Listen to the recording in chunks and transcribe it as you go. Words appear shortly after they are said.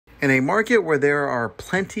In a market where there are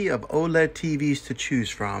plenty of OLED TVs to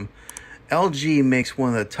choose from, LG makes one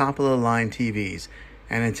of the top of the line TVs.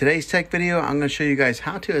 And in today's tech video, I'm going to show you guys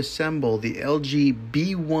how to assemble the LG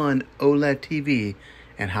B1 OLED TV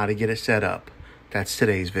and how to get it set up. That's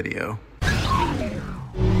today's video.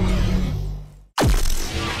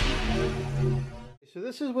 So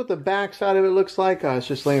this is what the back side of it looks like. It's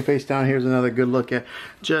just laying face down. Here's another good look at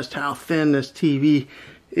just how thin this TV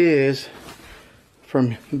is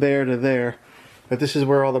from there to there. But this is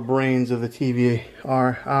where all the brains of the TV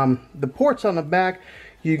are. The ports on the back,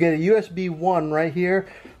 you get a USB 1 right here,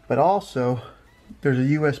 but also there's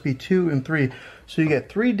a USB 2 and 3. So you get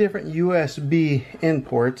 3 different USB in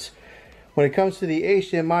ports. When it comes to the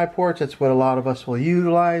HDMI ports, that's what a lot of us will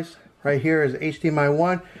utilize. Right here is HDMI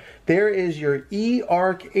 1. There is your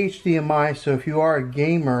eARC HDMI, so if you are a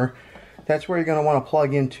gamer, that's where you're going to want to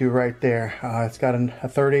plug into right there. It's got a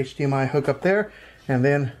third HDMI hookup there, and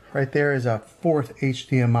then right there is a fourth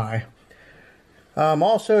HDMI.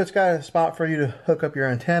 Also, it's got a spot for you to hook up your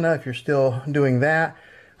antenna if you're still doing that.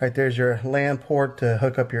 Right there's your LAN port to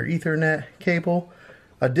hook up your Ethernet cable,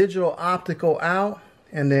 a digital optical out,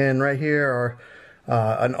 and then right here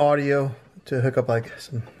are an audio to hook up like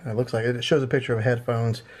some, it looks like it shows a picture of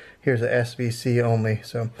headphones. Here's a SBC only,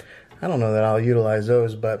 so I don't know that I'll utilize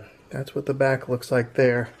those, but that's what the back looks like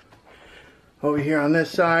there. Over here on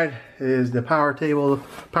this side is the power cable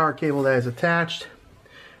that is attached.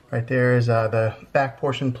 Right there is the back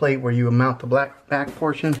portion plate where you mount the back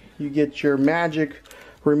portion. You get your Magic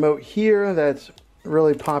remote here. That's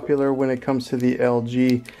really popular when it comes to the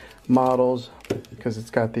LG models because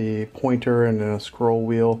it's got the pointer and a scroll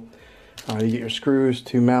wheel. You get your screws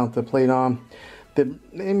to mount the plate on. The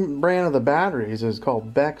name brand of the batteries is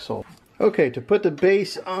called Bexel. Okay, to put the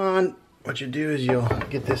base on, what you do is you'll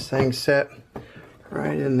get this thing set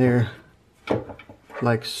right in there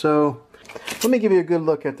like so. Let me give you a good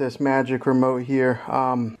look at this Magic remote here.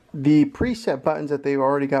 The preset buttons that they've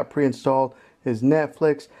already got pre-installed is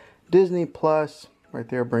Netflix, Disney Plus. Right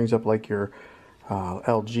there brings up like your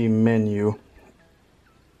LG menu.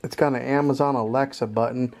 It's got an Amazon Alexa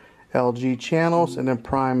button, LG channels, and then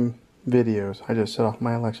Prime videos. I just set off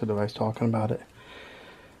my Alexa device talking about it.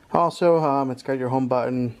 Also, it's got your home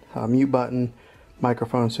button, mute button,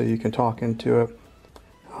 microphone so you can talk into it.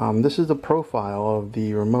 This is the profile of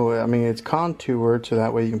the remote. I mean, it's contoured so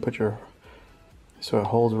that way you can put so it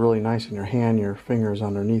holds really nice in your hand, your fingers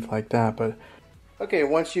underneath like that. But okay,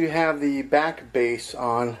 once you have the back base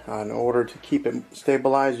on, in order to keep it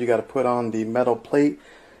stabilized, you got to put on the metal plate.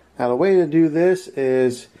 Now the way to do this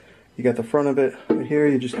is you got the front of it right here.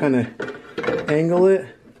 You just kind of angle it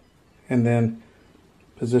and then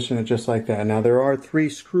position it just like that. Now there are 3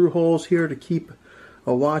 screw holes here to keep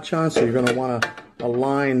a watch on, so you're going to want to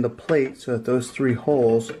align the plate so that those 3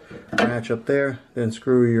 holes match up there. Then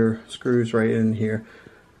screw your screws right in here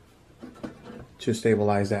to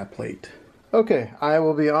stabilize that plate. Okay, I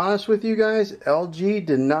will be honest with you guys, LG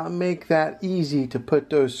did not make that easy to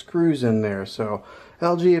put those screws in there. So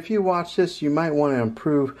LG, if you watch this, you might want to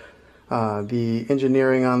improve the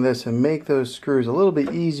engineering on this and make those screws a little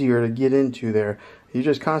bit easier to get into there. You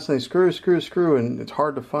just constantly screw, and it's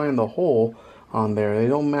hard to find the hole on there. They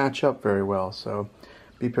don't match up very well, so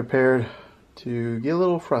be prepared to get a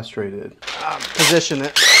little frustrated. Position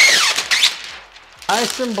it.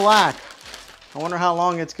 Nice and black. I wonder how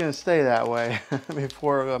long it's going to stay that way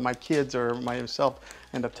before my kids or myself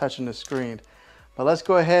end up touching the screen. But let's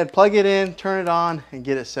go ahead, plug it in, turn it on, and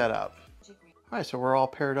get it set up. Alright, so we're all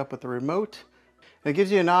paired up with the remote. And it gives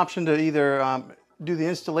you an option to either do the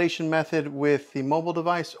installation method with the mobile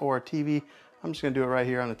device or a TV. I'm just going to do it right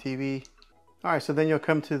here on the TV. Alright, so then you'll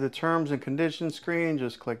come to the terms and conditions screen.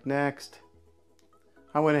 Just click next.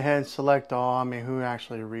 I went ahead and select all. I mean, who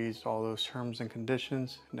actually reads all those terms and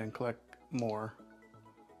conditions? And then click more.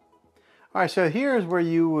 Alright, so here's where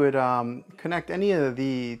you would connect any of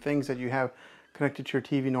the things that you have connected to your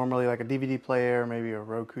TV normally, like a DVD player, maybe a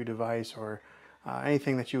Roku device, or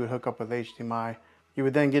anything that you would hook up with HDMI. You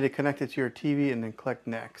would then get it connected to your TV and then click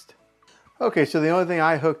next. Okay, so the only thing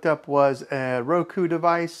I hooked up was a Roku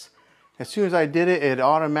device. As soon as I did it, it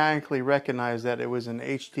automatically recognized that it was an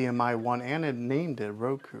HDMI 1 and it named it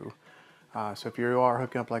Roku. So if you are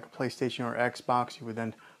hooking up like a PlayStation or Xbox, you would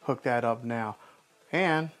then hook that up now.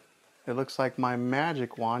 And it looks like my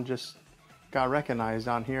Magic Wand just got recognized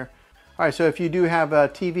on here. Alright, so if you do have a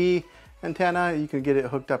TV antenna, you can get it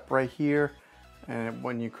hooked up right here, and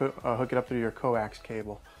when you hook it up through your coax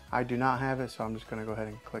cable. I do not have it, so I'm just going to go ahead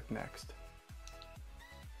and click next.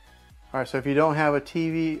 Alright, so if you don't have a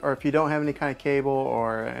TV, or if you don't have any kind of cable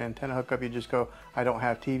or antenna hookup, you just go, I don't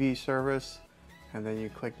have TV service, and then you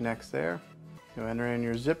click next there. You enter in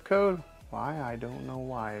your zip code. Why? I don't know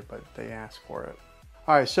why, but they ask for it.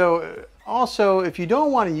 All right, so also if you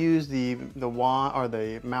don't want to use the wand or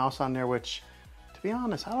the mouse on there, which to be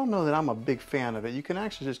honest, I don't know that I'm a big fan of it. You can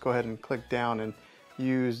actually just go ahead and click down and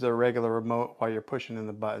use the regular remote while you're pushing in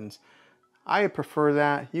the buttons. I prefer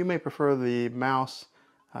that. You may prefer the mouse.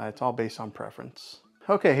 It's all based on preference.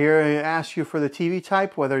 Okay, here it asks you for the TV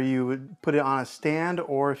type, whether you would put it on a stand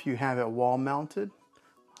or if you have it wall mounted.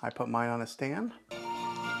 I put mine on a stand.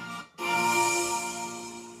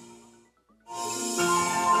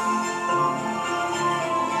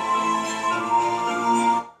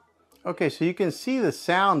 Okay, so you can see the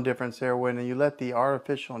sound difference there when you let the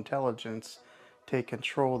artificial intelligence take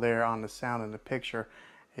control there on the sound in the picture.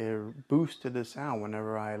 It boosted the sound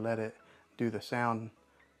whenever I let it do the sound.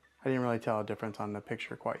 I didn't really tell a difference on the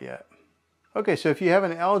picture quite yet. Okay, so if you have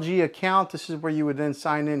an LG account, this is where you would then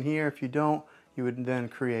sign in here. If you don't, you would then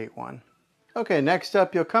create one. Okay, next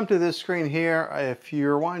up, you'll come to this screen here. If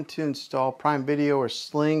you're wanting to install Prime Video or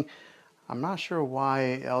Sling, I'm not sure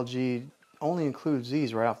why LG only includes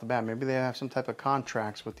these right off the bat. Maybe they have some type of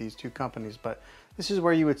contracts with these two companies, but this is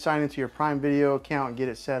where you would sign into your Prime Video account and get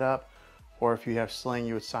it set up. Or if you have Sling,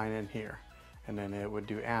 you would sign in here and then it would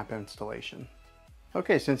do app installation.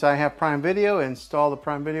 Okay, since I have Prime Video, install the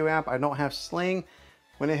Prime Video app. I don't have Sling.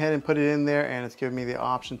 Went ahead and put it in there and it's giving me the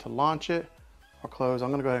option to launch it or close. I'm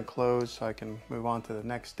gonna go ahead and close so I can move on to the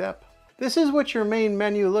next step. This is what your main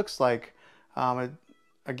menu looks like.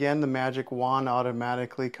 Again, the magic wand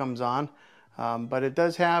automatically comes on. But it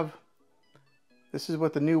does have, this is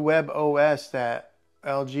what the new web OS that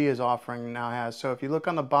LG is offering now has. So if you look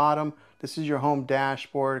on the bottom, this is your home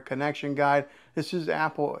dashboard, connection guide. This is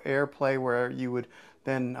Apple AirPlay, where you would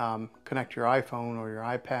then connect your iPhone or your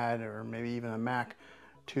iPad or maybe even a Mac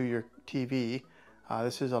to your TV.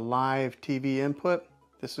 This is a live TV input.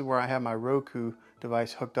 This is where I have my Roku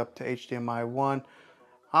device hooked up to HDMI 1.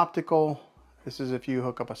 Optical, this is if you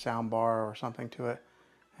hook up a sound bar or something to it.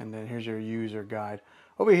 And then here's your user guide.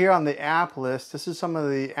 Over here on the app list, this is some of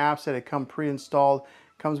the apps that come pre-installed.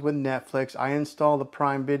 Comes with Netflix. I installed the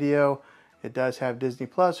Prime Video. It does have Disney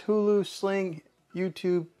Plus, Hulu, Sling,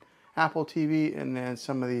 YouTube, Apple TV, and then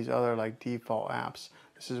some of these other like default apps.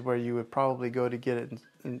 This is where you would probably go to get it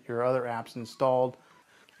in your other apps installed.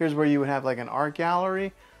 Here's where you would have like an art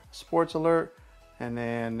gallery, sports alert, and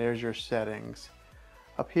then there's your settings.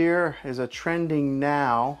 Up here is a trending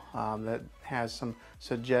now that has some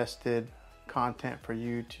suggested content for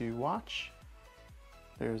you to watch.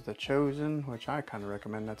 There's The Chosen, which I kind of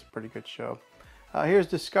recommend. That's a pretty good show. Here's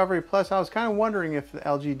Discovery Plus. I was kind of wondering if the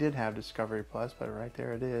LG did have Discovery Plus, but right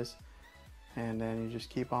there it is. And then you just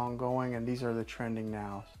keep on going, and these are the trending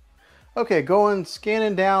nows. Okay,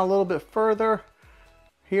 scanning down a little bit further.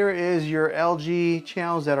 Here is your LG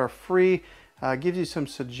channels that are free. Gives you some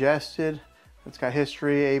suggested. It's got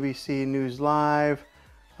history, ABC News Live,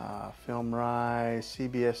 Film Rise,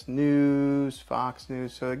 CBS News, Fox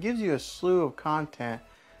News. So it gives you a slew of content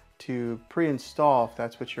to pre-install if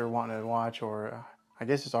that's what you're wanting to watch, or I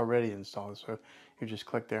guess it's already installed, so you just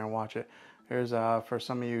click there and watch it. There's for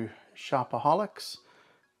some of you shopaholics.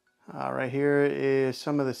 Right here is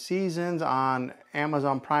some of the seasons on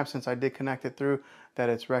Amazon Prime, since I did connect it through, that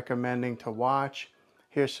it's recommending to watch.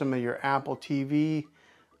 Here's some of your Apple TV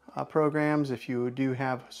programs. If you do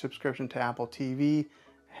have a subscription to Apple TV,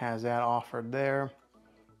 has that offered there.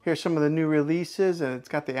 Here's some of the new releases, and it's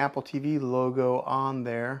got the Apple TV logo on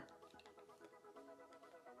there.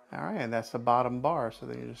 All right, and that's the bottom bar, so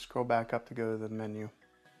then you just scroll back up to go to the menu.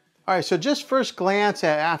 All right, so just first glance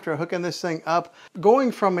at after hooking this thing up,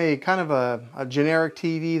 going from a kind of a generic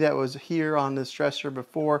TV that was here on this dresser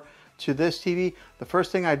before to this TV, the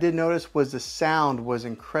first thing I did notice was the sound was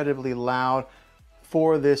incredibly loud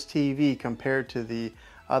for this TV compared to the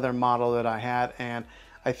other model that I had. And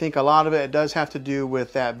I think a lot of it does have to do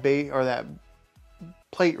with that that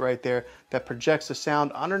plate right there that projects the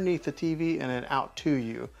sound underneath the TV and then out to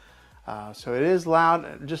you. So it is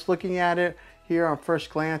loud. Just looking at it here on first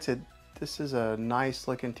glance, this is a nice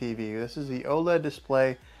looking TV. This is the OLED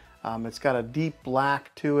display. It's got a deep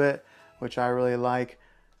black to it, which I really like.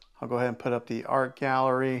 I'll go ahead and put up the art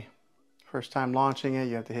gallery. First time launching it,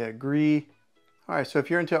 you have to hit agree. All right, so if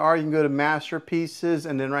you're into art, you can go to masterpieces,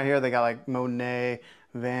 and then right here they got like Monet,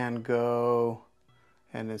 Van Gogh,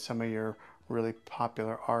 and then some of your really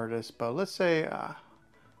popular artists. But let's say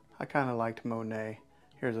I kind of liked Monet.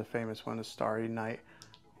 Here's a famous one, A Starry Night.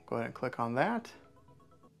 Go ahead and click on that.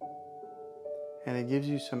 And it gives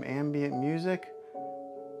you some ambient music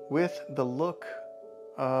with the look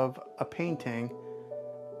of a painting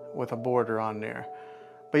with a border on there.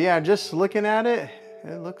 But yeah, just looking at it,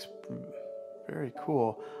 it looks very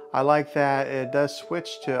cool. I like that it does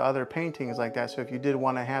switch to other paintings like that. So if you did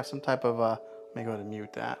want to have some type of let me go ahead and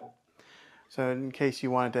mute that. So in case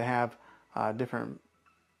you wanted to have different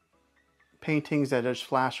paintings that just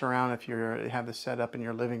flash around, if you have this set up in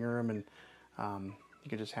your living room, and you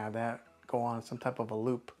could just have that go on some type of a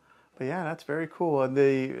loop. But yeah, that's very cool. And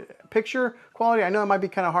the picture quality, I know it might be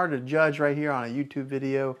kind of hard to judge right here on a YouTube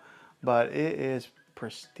video, but it is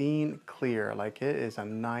pristine clear. Like, it is a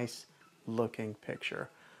nice looking picture.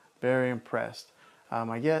 Very impressed.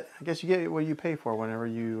 I guess you get what you pay for whenever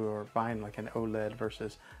you are buying like an OLED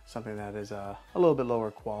versus something that is a little bit lower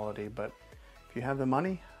quality. But if you have the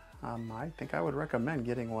money, I think I would recommend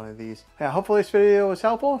getting one of these. Yeah, hopefully this video was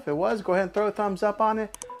helpful. If it was, go ahead and throw a thumbs up on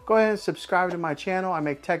it. Go ahead and subscribe to my channel. I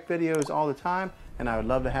make tech videos all the time, and I would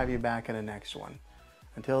love to have you back in the next one.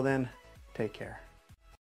 Until then, take care.